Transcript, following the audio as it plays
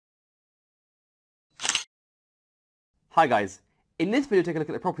Hi guys, in this video take a look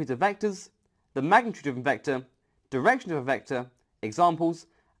at the properties of vectors, the magnitude of a vector, direction of a vector, examples,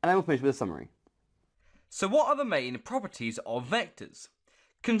 and then we'll finish with a summary. So what are the main properties of vectors?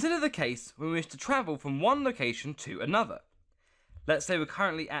 Consider the case when we wish to travel from one location to another. Let's say we're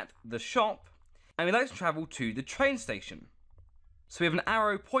currently at the shop and we'd like to travel to the train station. So we have an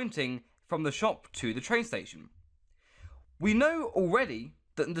arrow pointing from the shop to the train station. We know already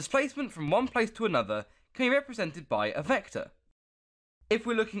that the displacement from one place to another can be represented by a vector. If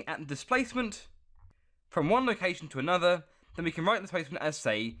we're looking at the displacement from one location to another, then we can write the displacement as,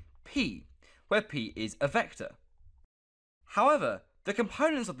 say, p, where p is a vector. However, the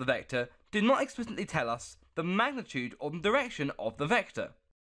components of the vector do not explicitly tell us the magnitude or the direction of the vector.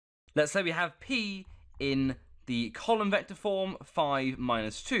 Let's say we have p in the column vector form 5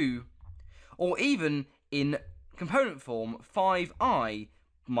 minus 2, or even in component form 5i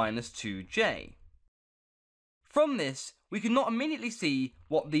minus 2j. From this, we cannot immediately see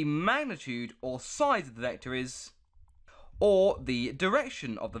what the magnitude or size of the vector is, or the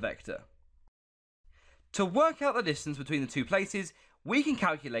direction of the vector. To work out the distance between the two places, we can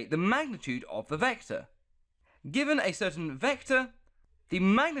calculate the magnitude of the vector. Given a certain vector, the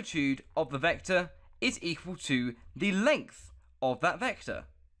magnitude of the vector is equal to the length of that vector,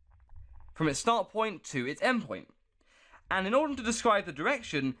 from its start point to its end point. And in order to describe the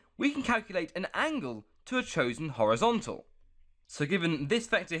direction, we can calculate an angle to a chosen horizontal. So given this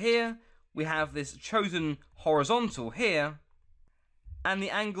vector here, we have this chosen horizontal here, and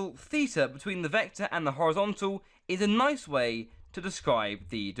the angle theta between the vector and the horizontal is a nice way to describe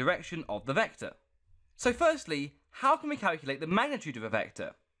the direction of the vector. So firstly, how can we calculate the magnitude of a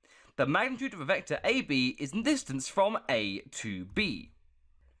vector? The magnitude of a vector AB is the distance from A to B.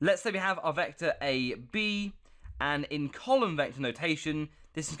 Let's say we have our vector AB, and in column vector notation,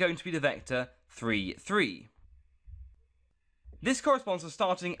 this is going to be the vector 3, 3. This corresponds to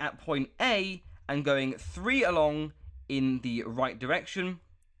starting at point A and going 3 along in the right direction,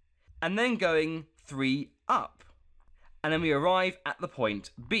 and then going 3 up, and then we arrive at the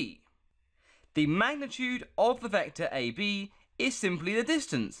point B. The magnitude of the vector AB is simply the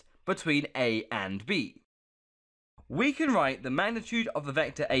distance between A and B. We can write the magnitude of the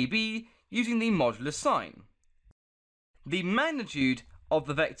vector AB using the modulus sign. The magnitude of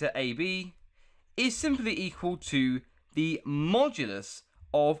the vector AB is simply equal to the modulus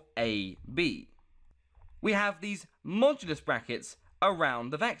of AB. We have these modulus brackets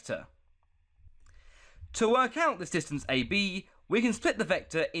around the vector. To work out this distance AB, we can split the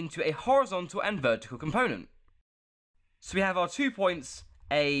vector into a horizontal and vertical component. So we have our 2 points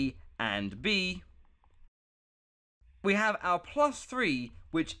A and B. We have our plus 3,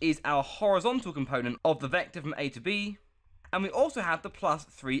 which is our horizontal component of the vector from A to B. And we also have the plus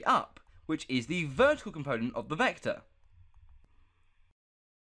 3 up, which is the vertical component of the vector.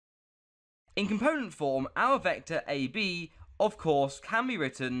 In component form, our vector AB, of course, can be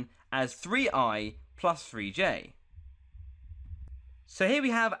written as 3i plus 3j. So here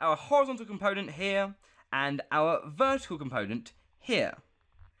we have our horizontal component here, and our vertical component here.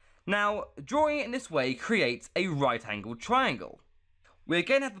 Now, drawing it in this way creates a right-angled triangle. We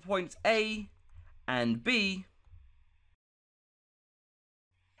again have the points A and B,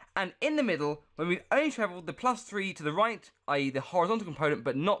 and in the middle, when we've only travelled the plus 3 to the right, i.e. the horizontal component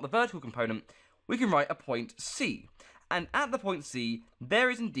but not the vertical component, we can write a point C. And at the point C, there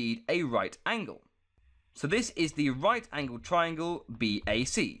is indeed a right angle. So this is the right-angled triangle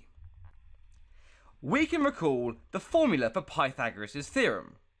BAC. We can recall the formula for Pythagoras'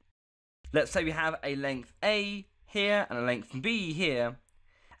 theorem. Let's say we have a length A here and a length B here,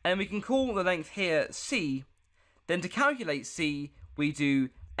 and we can call the length here C. Then to calculate C, we do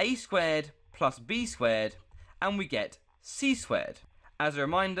A squared plus B squared, and we get C squared. As a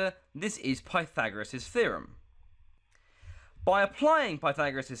reminder, this is Pythagoras' theorem. By applying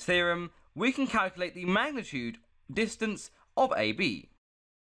Pythagoras' theorem, we can calculate the magnitude distance of AB.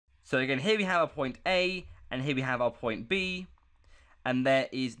 So again, here we have our point A, and here we have our point B, and there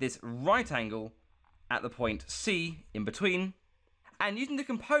is this right angle at the point C in between. And using the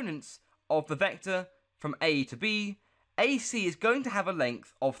components of the vector from A to B, AC is going to have a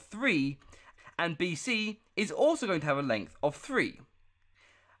length of 3, and BC is also going to have a length of 3.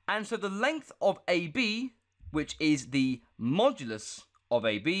 And so the length of AB, which is the modulus of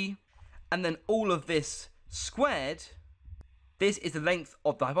AB, and then all of this squared, this is the length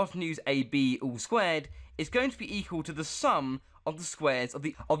of the hypotenuse AB all squared, is going to be equal to the sum of the squares of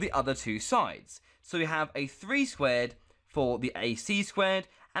the other two sides. So we have a 3 squared for the AC squared,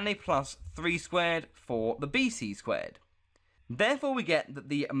 and a plus 3 squared for the BC squared. Therefore we get that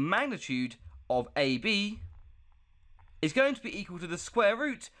the magnitude of AB is going to be equal to the square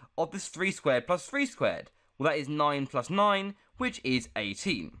root of this 3 squared plus 3 squared. Well, that is 9 plus 9, which is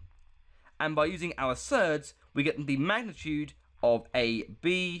 18. And by using our surds, we get the magnitude of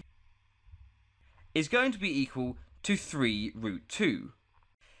AB is going to be equal to 3 root 2.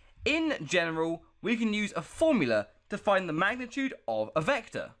 In general, we can use a formula to find the magnitude of a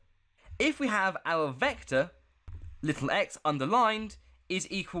vector. If we have our vector, little x underlined, is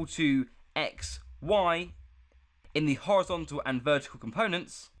equal to x, y in the horizontal and vertical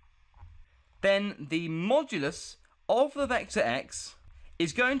components, then the modulus of the vector x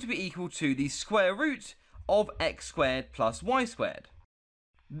is going to be equal to the square root of x squared plus y squared.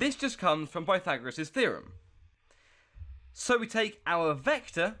 This just comes from Pythagoras' theorem. So we take our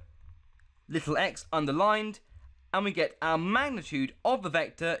vector, little x underlined, and we get our magnitude of the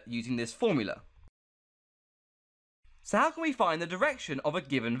vector using this formula. So how can we find the direction of a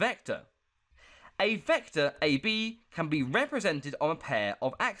given vector? A vector AB can be represented on a pair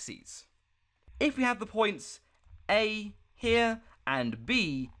of axes. If we have the points A here and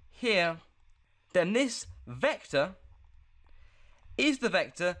B here, then this vector is the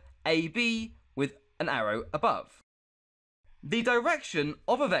vector AB with an arrow above. The direction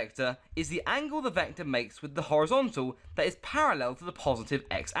of a vector is the angle the vector makes with the horizontal that is parallel to the positive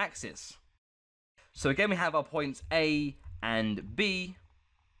x-axis. So again, we have our points A and B,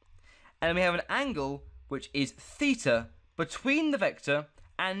 and we have an angle which is theta between the vector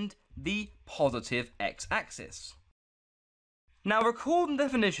and the positive x-axis. Now recall the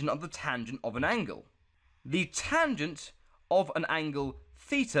definition of the tangent of an angle. The tangent of an angle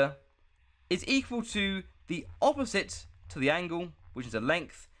theta is equal to the opposite to the angle, which is a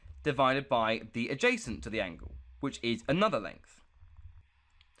length, divided by the adjacent to the angle, which is another length.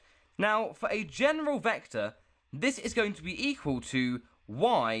 Now, for a general vector, this is going to be equal to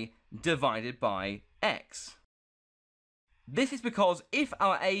y divided by x. This is because if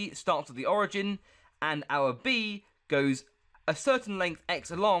our A starts at the origin and our B goes a certain length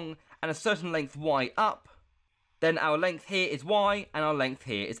x along and a certain length y up, then our length here is y and our length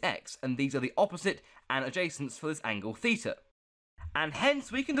here is x, and these are the opposite and adjacents for this angle theta. And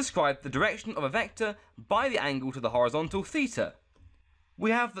hence we can describe the direction of a vector by the angle to the horizontal theta.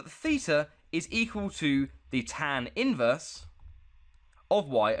 We have that theta is equal to the tan inverse of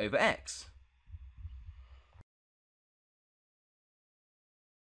y over x.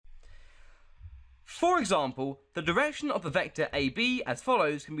 For example, the direction of the vector AB as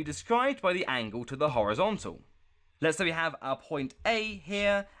follows can be described by the angle to the horizontal. Let's say we have our point A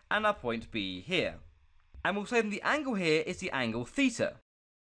here and our point B here. And we'll say that the angle here is the angle theta.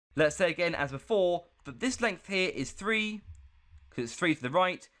 Let's say again as before that this length here is 3, because it's 3 to the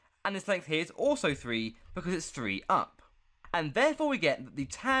right, and this length here is also 3, because it's 3 up. And therefore we get that the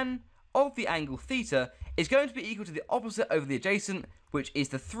tan of the angle theta is going to be equal to the opposite over the adjacent, which is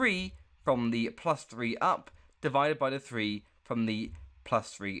the 3 from the plus 3 up, divided by the 3 from the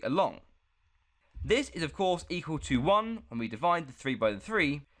plus 3 along. This is of course equal to 1 when we divide the 3 by the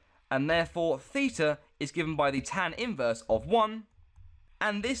 3, and therefore theta is given by the tan inverse of 1,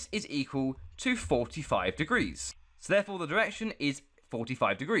 and this is equal to 45 degrees. So therefore the direction is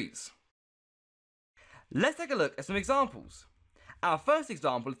 45 degrees. Let's take a look at some examples. Our first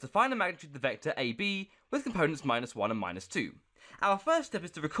example is to find the magnitude of the vector AB with components -1 and -2. Our first step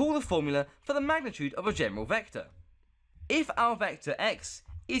is to recall the formula for the magnitude of a general vector. If our vector x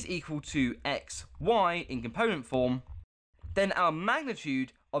is equal to xy in component form, then our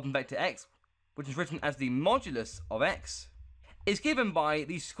magnitude of the vector x, which is written as the modulus of x, is given by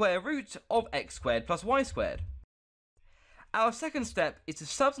the square root of x squared plus y squared. Our second step is to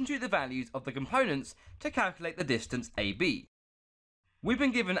substitute the values of the components to calculate the distance AB. We've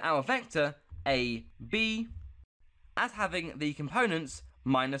been given our vector AB as having the components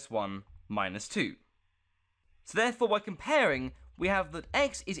 -1, -2. So therefore, by comparing, we have that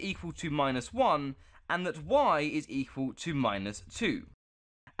x is equal to -1 and that y is equal to -2.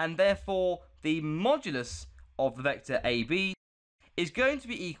 And therefore, the modulus of the vector AB is going to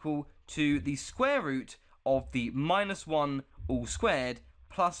be equal to the square root of the -1 all squared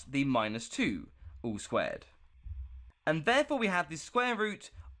plus the -2 all squared. And therefore we have the square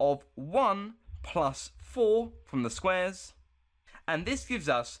root of 1 plus 4 from the squares, and this gives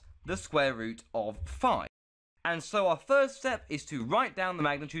us the square root of 5. And so our third step is to write down the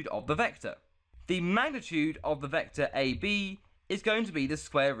magnitude of the vector. The magnitude of the vector AB is going to be the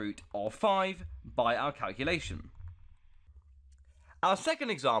square root of 5 by our calculation. Our second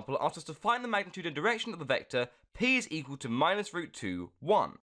example asks us to find the magnitude and direction of the vector p is equal to -√2,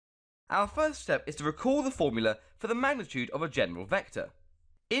 1. Our first step is to recall the formula for the magnitude of a general vector.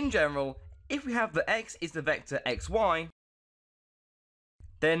 In general, if we have that x is the vector xy,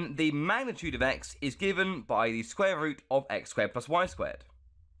 then the magnitude of x is given by the square root of x squared plus y squared.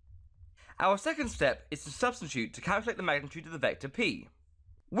 Our second step is to substitute to calculate the magnitude of the vector p.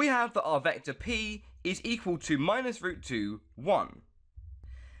 We have that our vector p is equal to minus root 2, 1.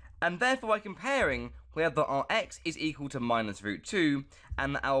 And therefore by comparing, we have that our x is equal to minus root 2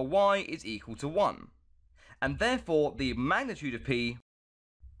 and that our y is equal to 1. And therefore the magnitude of p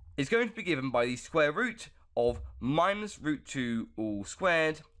is going to be given by the square root of minus root 2 all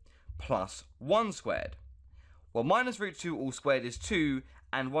squared plus 1 squared. Well, minus root 2 all squared is 2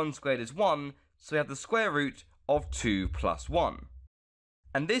 and 1 squared is 1, so we have the square root of 2 plus 1.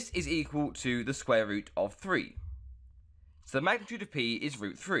 And this is equal to the square root of 3. So the magnitude of p is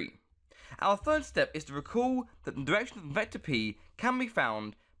root 3. Our third step is to recall that the direction of the vector p can be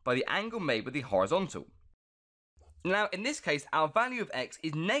found by the angle made with the horizontal. Now in this case our value of x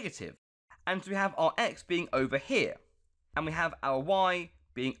is negative, and so we have our x being over here, and we have our y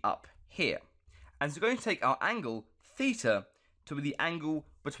being up here. And so we're going to take our angle theta to be the angle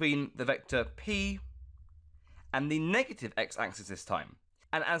between the vector p and the negative x-axis this time.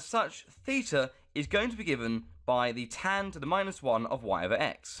 And as such, theta is going to be given by the tan to the minus 1 of y over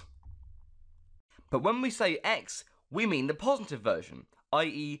x. But when we say x, we mean the positive version,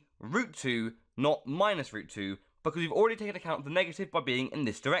 i.e. root 2, not minus root 2, because we've already taken account of the negative by being in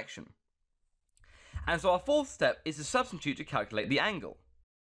this direction. And so our fourth step is to substitute to calculate the angle.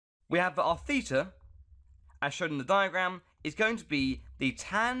 We have that our theta, as shown in the diagram, is going to be the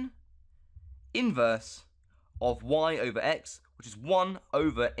tan inverse of y over x, which is 1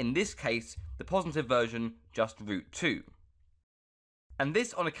 over, in this case, the positive version, just root 2. And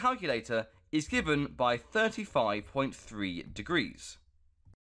this on a calculator is given by 35.3 degrees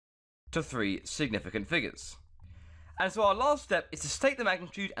to 3 significant figures. And so our last step is to state the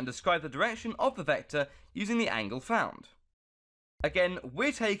magnitude and describe the direction of the vector using the angle found. Again,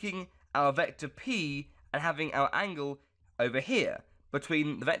 we're taking our vector p and having our angle over here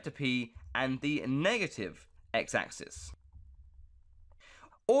between the vector p and the negative x-axis.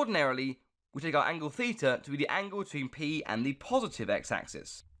 Ordinarily, we take our angle theta to be the angle between p and the positive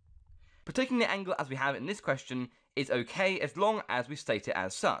x-axis. But taking the angle as we have in this question is okay as long as we state it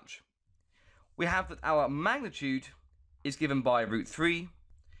as such. We have that our magnitude is given by root 3,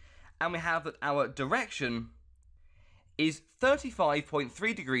 and we have that our direction is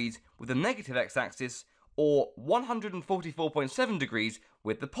 35.3 degrees with the negative x-axis, or 144.7 degrees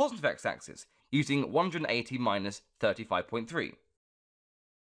with the positive x-axis, using 180 minus 35.3.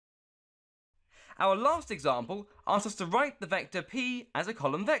 Our last example asks us to write the vector p as a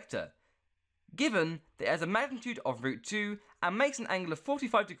column vector, given that it has a magnitude of root 2 and makes an angle of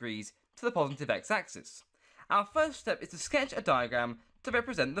 45 degrees to the positive x-axis. Our first step is to sketch a diagram to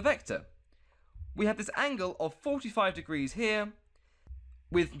represent the vector. We have this angle of 45 degrees here,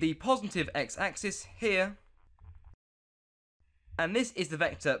 with the positive x-axis here, and this is the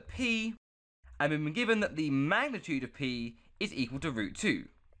vector p, and we've been given that the magnitude of p is equal to root 2.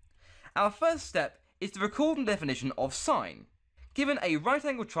 Our first step is to recall the definition of sine. Given a right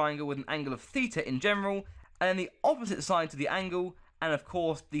angled triangle with an angle of theta in general, and then the opposite side to the angle, and of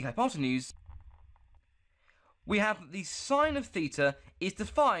course the hypotenuse, we have that the sine of theta is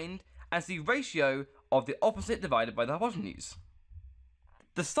defined as the ratio of the opposite divided by the hypotenuse.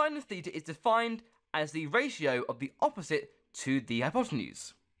 The sine of theta is defined as the ratio of the opposite to the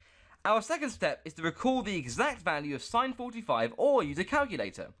hypotenuse. Our second step is to recall the exact value of sine 45 or use a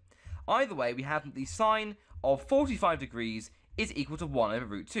calculator. Either way, we have that the sine of 45 degrees is equal to 1 over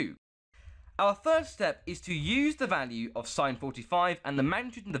root 2. Our third step is to use the value of sine 45 and the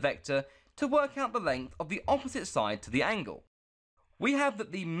magnitude of the vector to work out the length of the opposite side to the angle. We have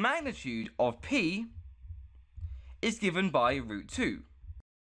that the magnitude of p is given by root 2.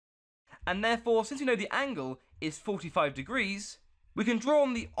 And therefore, since we know the angle is 45 degrees, we can draw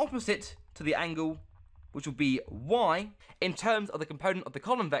on the opposite to the angle, which will be y, in terms of the component of the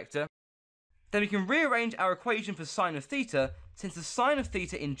column vector. Then we can rearrange our equation for sine of theta, since the sine of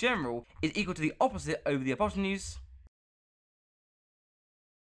theta in general is equal to the opposite over the hypotenuse.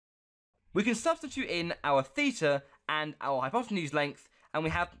 We can substitute in our theta and our hypotenuse length, and we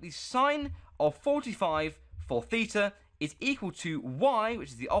have the sine of 45 for theta is equal to y, which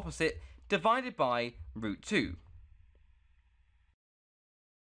is the opposite, divided by root 2.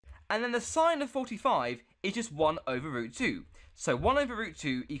 And then the sine of 45 is just 1 over root 2. So 1 over root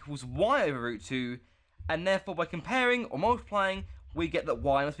 2 equals y over root 2, and therefore by comparing or multiplying, we get that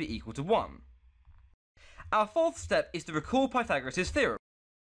y must be equal to 1. Our fourth step is to recall Pythagoras' theorem.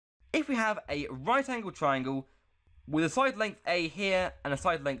 If we have a right angled triangle with a side length A here and a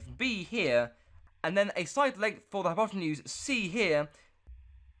side length B here, and then a side length for the hypotenuse C here,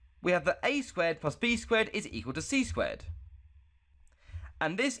 we have that a squared plus b squared is equal to c squared.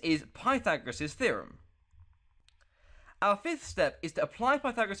 And this is Pythagoras' theorem. Our fifth step is to apply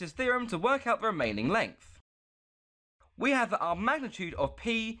Pythagoras' theorem to work out the remaining length. We have that our magnitude of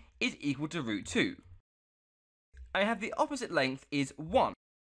p is equal to root 2. And we have the opposite length is 1.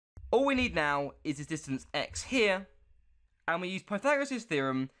 All we need now is this distance x here, and we use Pythagoras'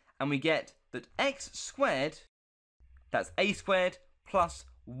 theorem, and we get that x squared, that's a squared, plus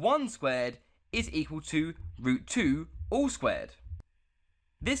 1 squared is equal to root 2 all squared.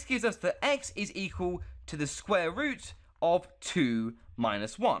 This gives us that x is equal to the square root of 2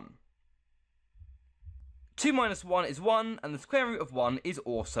 minus 1. 2 minus 1 is 1, and the square root of 1 is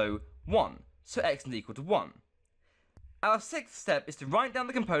also 1, so x is equal to 1. Our sixth step is to write down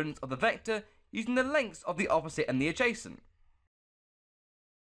the components of the vector using the lengths of the opposite and the adjacent.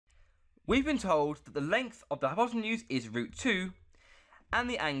 We've been told that the length of the hypotenuse is root 2, and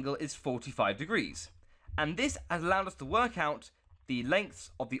the angle is 45 degrees, and this has allowed us to work out the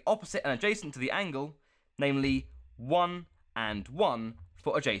lengths of the opposite and adjacent to the angle, namely 1 and 1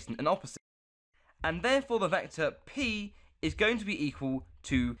 for adjacent and opposite. And therefore the vector p is going to be equal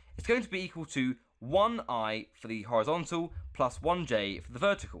to 1i for the horizontal plus 1j for the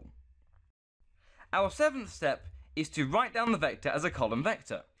vertical. Our seventh step is to write down the vector as a column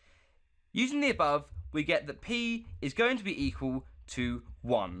vector. Using the above, we get that p is going to be equal to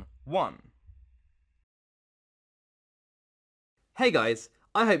 1, 1. Hey guys,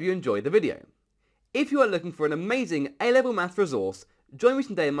 I hope you enjoyed the video. If you are looking for an amazing A-level maths resource, join me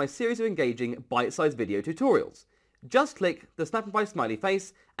today in my series of engaging bite-sized video tutorials. Just click the SnapRevise smiley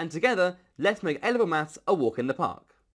face, and together, let's make A-level maths a walk in the park.